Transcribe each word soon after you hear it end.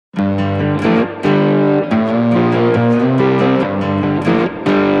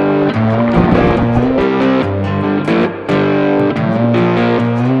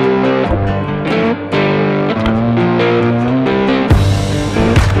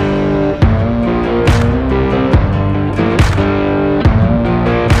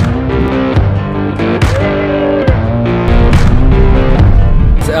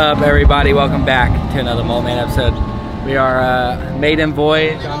up, everybody? Welcome back to another Multman episode. We are maiden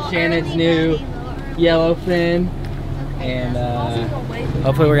voyage on Shannon's new yellowfin, and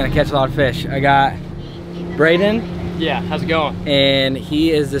hopefully we're gonna catch a lot of fish. I got Braden. Yeah, how's it going? And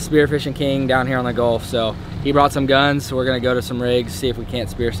he is the spearfishing king down here on the Gulf. So he brought some guns, so we're gonna go to some rigs, see if we can't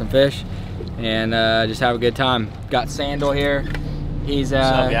spear some fish, and just have a good time. Got Sandal here. He's What's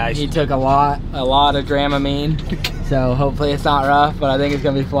up, guys? he took a lot of Dramamine, so hopefully it's not rough, but I think it's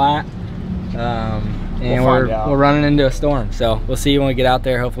gonna be flat. And we're running into a storm, so we'll see when we get out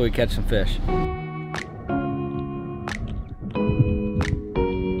there. Hopefully we catch some fish.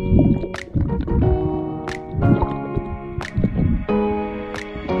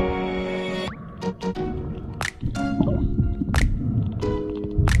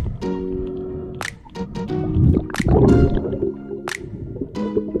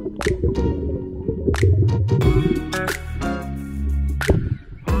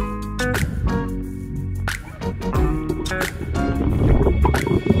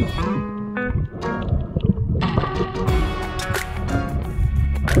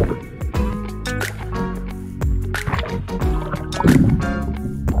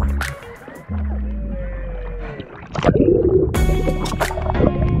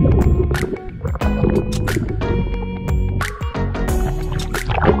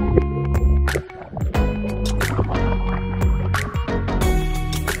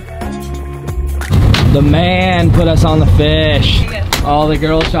 The man put us on the fish. All the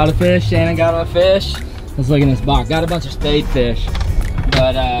girls shot a fish. Shannon got a fish. Let's look in this box. Got a bunch of spade fish.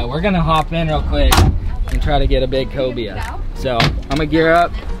 But we're gonna hop in real quick and try to get a big cobia. So I'm gonna gear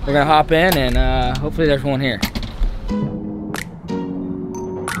up. We're gonna hop in and hopefully there's one here.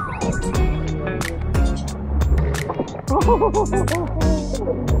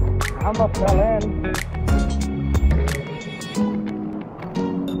 I'm up fell in.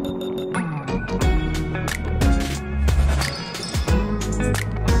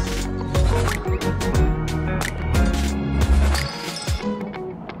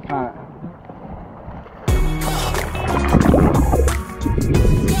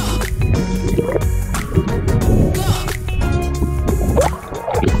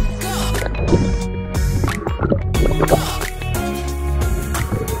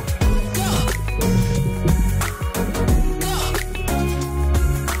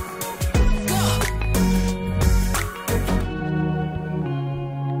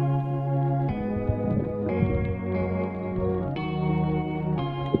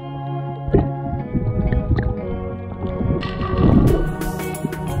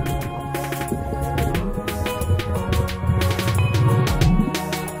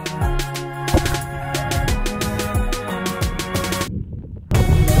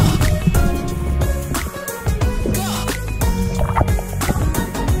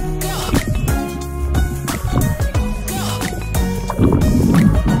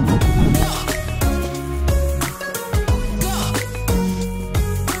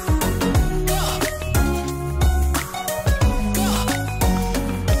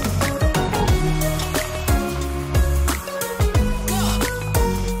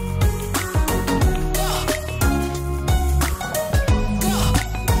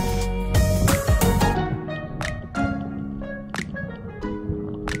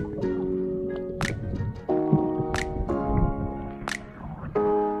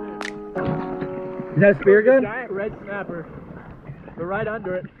 Is that a spear gun? Giant red snapper, but right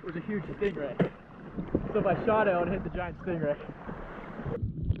under it was a huge stingray. So if I shot it, I would hit the giant stingray.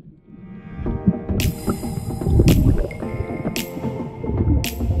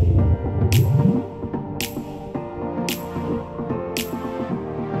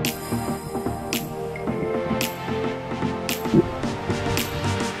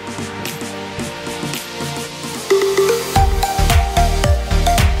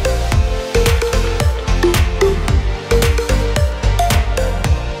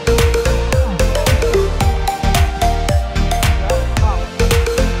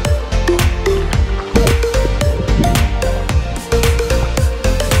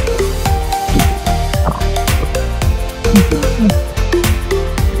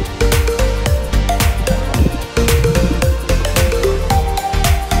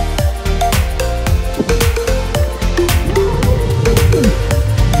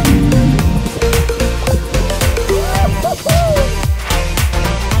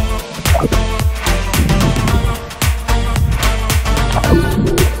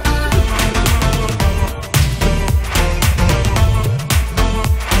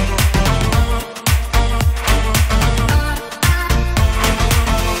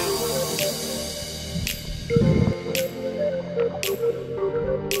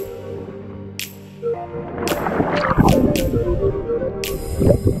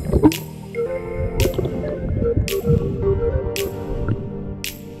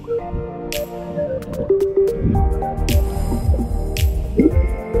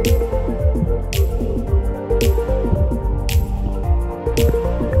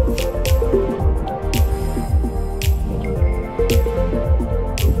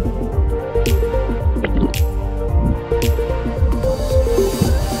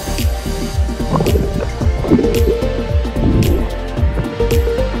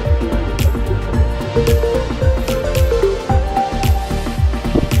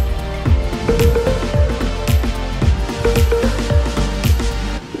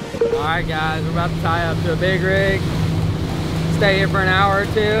 Alright guys, we're about to tie up to a big rig, stay here for an hour or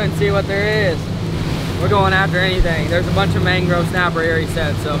two and see what there is. We're going after anything. There's a bunch of mangrove snapper here, he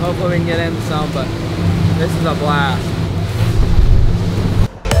said, so hopefully we can get into some, but this is a blast.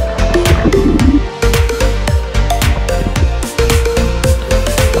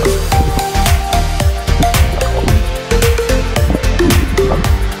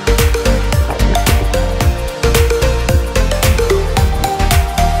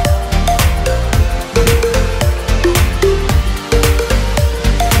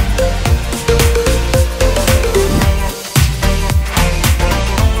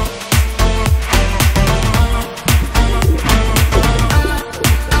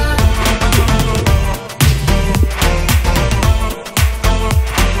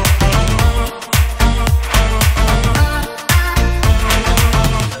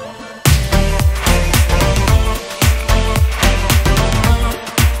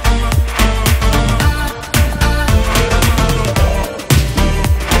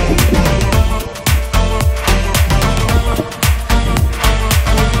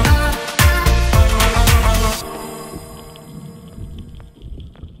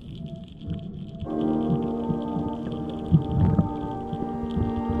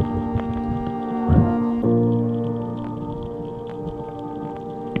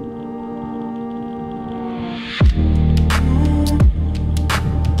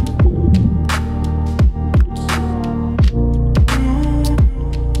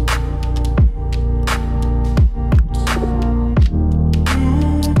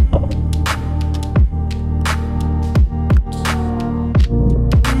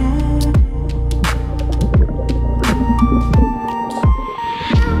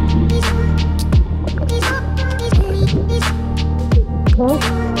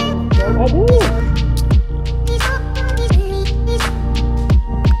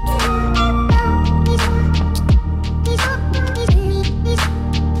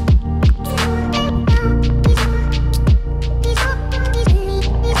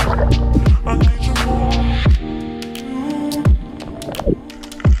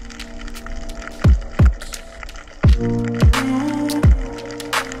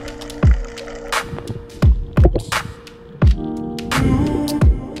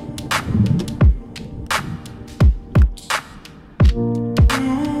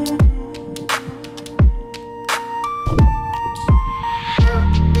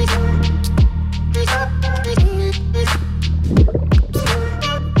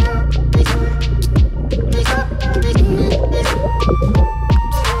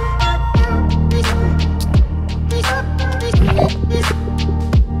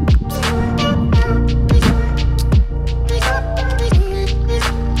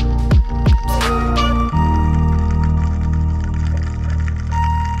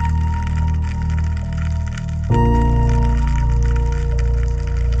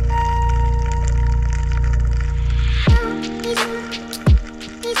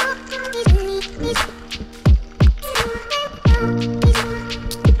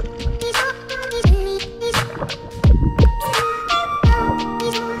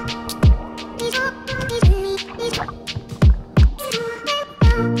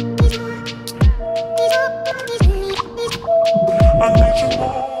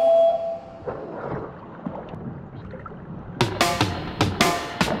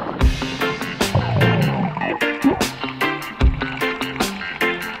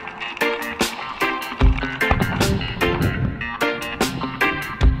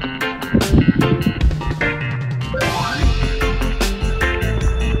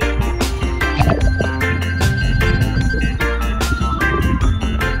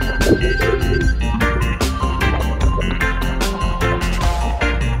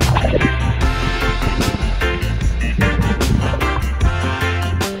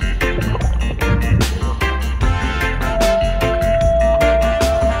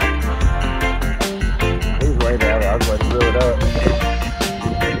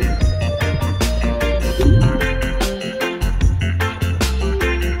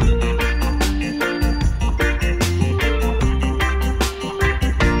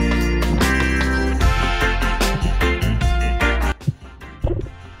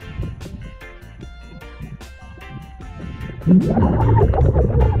 Hell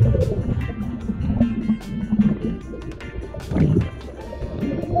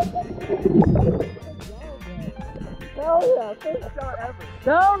yeah, first shot ever.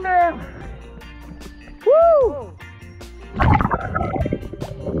 Down there. Woo!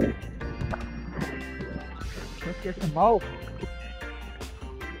 Let's get some more.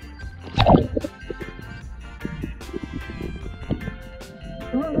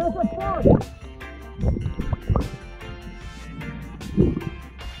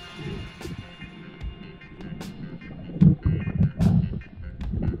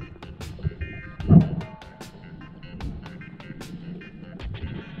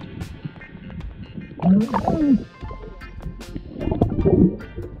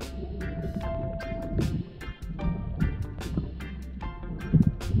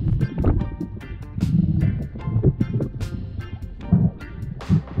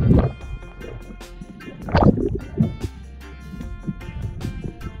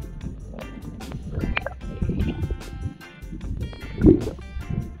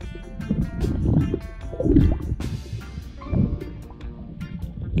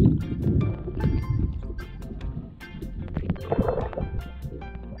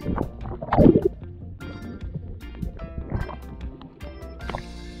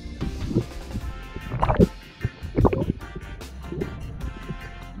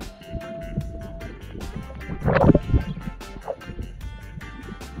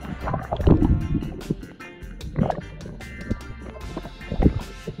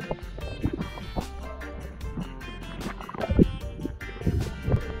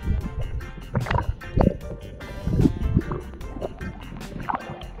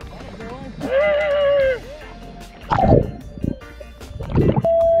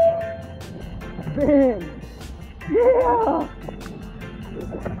 Yeah!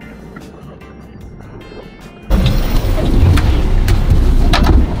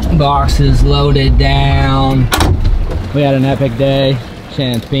 Boxes loaded down. We had an epic day.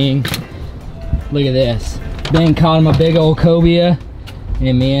 Shannon's peeing. Look at this. Ben caught him a big old cobia,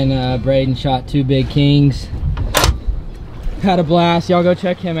 and me and Braden shot 2 big kings. Had a blast. Y'all go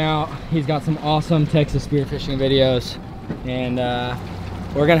check him out. He's got some awesome Texas spearfishing videos. And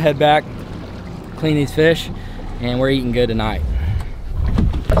we're gonna head back, clean these fish, and we're eating good tonight.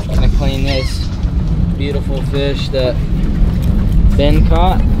 Gonna clean this beautiful fish that Ben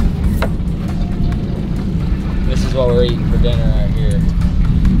caught. This is what we're eating for dinner right here.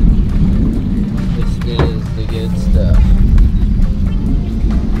 This is the good stuff.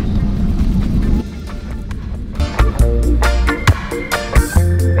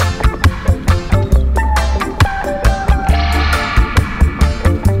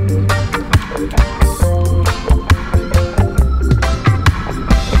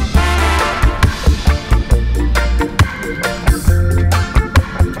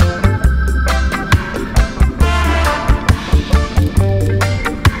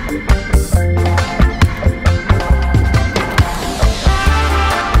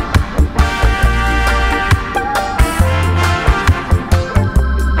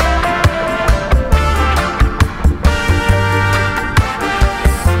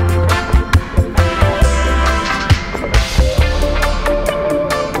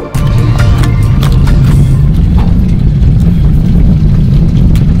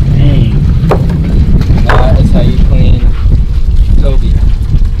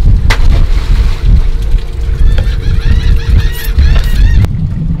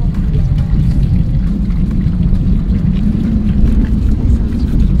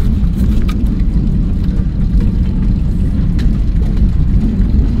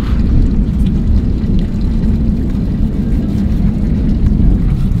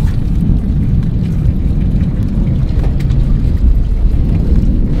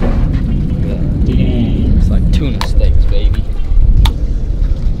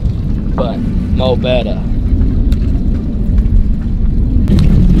 Mo better.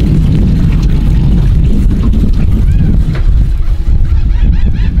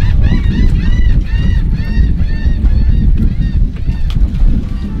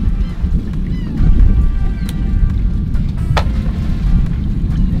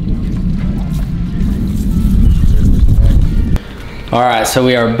 All right, so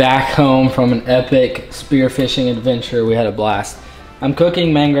we are back home from an epic spearfishing adventure. We had a blast. I'm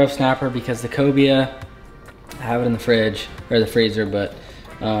cooking mangrove snapper because the cobia, I have it in the fridge, or the freezer, but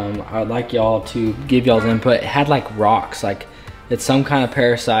I'd like y'all to give y'all's input. It had like rocks, like it's some kind of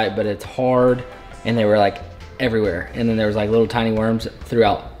parasite, but it's hard, and they were like everywhere. And then there was like little tiny worms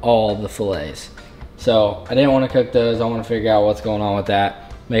throughout all the fillets. So I didn't want to cook those. I want to figure out what's going on with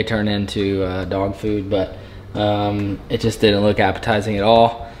that. May turn into dog food, but It just didn't look appetizing at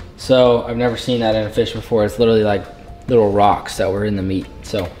all. So I've never seen that in a fish before. It's literally like little rocks that were in the meat.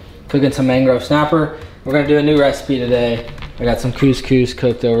 So cooking some mangrove snapper. We're gonna do a new recipe today. I got some couscous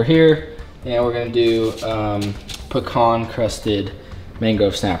cooked over here, and we're gonna do pecan crusted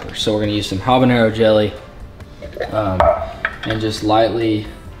mangrove snapper. So we're gonna use some habanero jelly and just lightly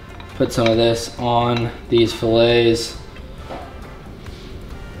put some of this on these fillets.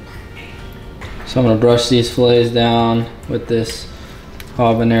 So I'm gonna brush these fillets down with this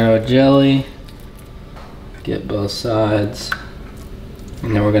habanero jelly, get both sides,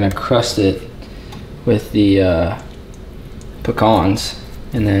 and then we're gonna crust it with the pecans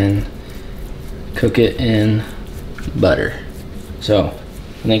and then cook it in butter. So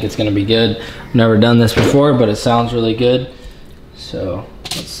I think it's gonna be good. I've never done this before, but it sounds really good. So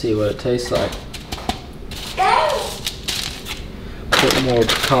let's see what it tastes like. Put more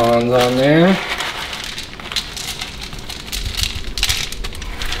pecans on there.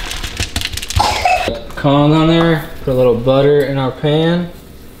 Pecans on there, put a little butter in our pan,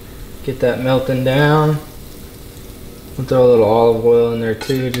 get that melting down. We'll throw a little olive oil in there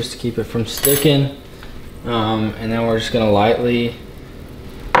too, just to keep it from sticking. And then we're just gonna lightly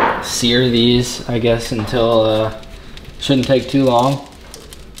sear these, I guess, until shouldn't take too long.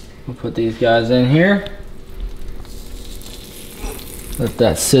 We'll put these guys in here, let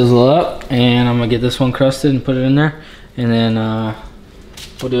that sizzle up, and I'm gonna get this one crusted and put it in there, and then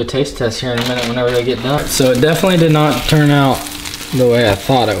we'll do a taste test here in a minute whenever they get done. So it definitely did not turn out the way I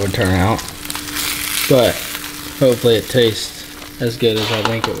thought it would turn out, but hopefully it tastes as good as I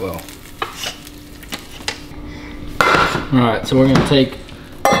think it will. Alright, so we're gonna take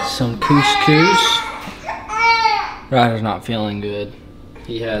some couscous. Ryder's not feeling good.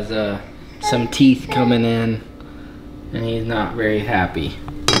 He has some teeth coming in and he's not very happy.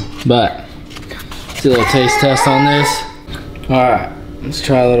 But let's do a little taste test on this. Alright, let's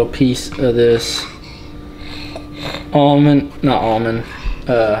try a little piece of this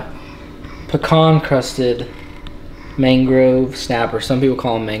pecan crusted mangrove snapper. Some people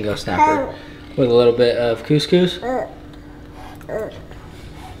call them mango snapper, with a little bit of couscous.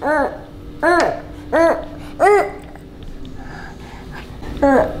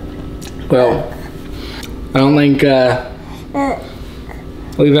 Well, I don't think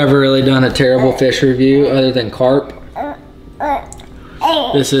we've ever really done a terrible fish review other than carp.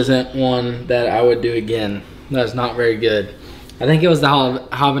 This isn't one that I would do again. That's not very good. I think it was the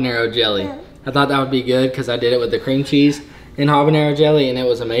habanero jelly. I thought that would be good because I did it with the cream cheese and habanero jelly and it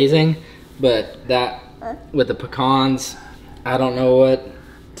was amazing. But that with the pecans, I don't know what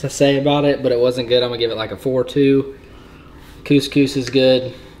to say about it, but it wasn't good. I'm gonna give it like a 4.2. Couscous is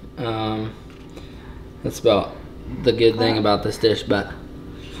good. That's about the good thing about this dish, but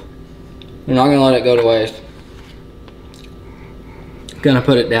I'm not gonna let it go to waste. Gonna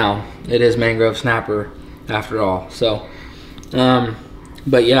put it down. It is mangrove snapper after all. So,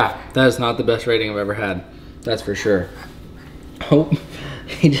 but yeah, that is not the best rating I've ever had. That's for sure. Oh,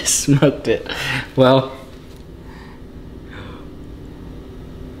 he just smoked it. Well,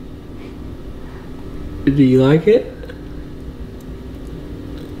 do you like it?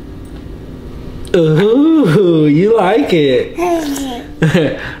 Ooh, you like it.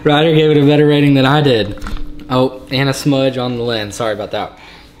 Ryder gave it a better rating than I did. Oh, and a smudge on the lens. Sorry about that.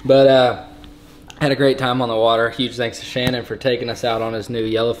 But had a great time on the water. Huge thanks to Shannon for taking us out on his new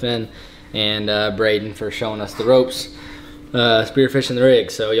yellowfin, and Braden for showing us the ropes. Spearfishing the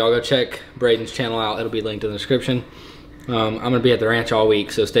RIGS. So y'all go check Braden's channel out. It'll be linked in the description. I'm gonna be at the ranch all week,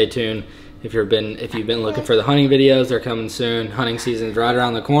 so stay tuned. If you've been looking for the hunting videos, they're coming soon. Hunting season's right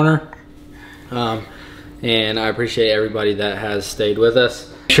around the corner. And I appreciate everybody that has stayed with us.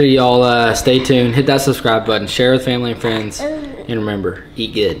 Make sure y'all stay tuned, hit that subscribe button, share with family and friends, and remember,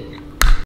 eat good.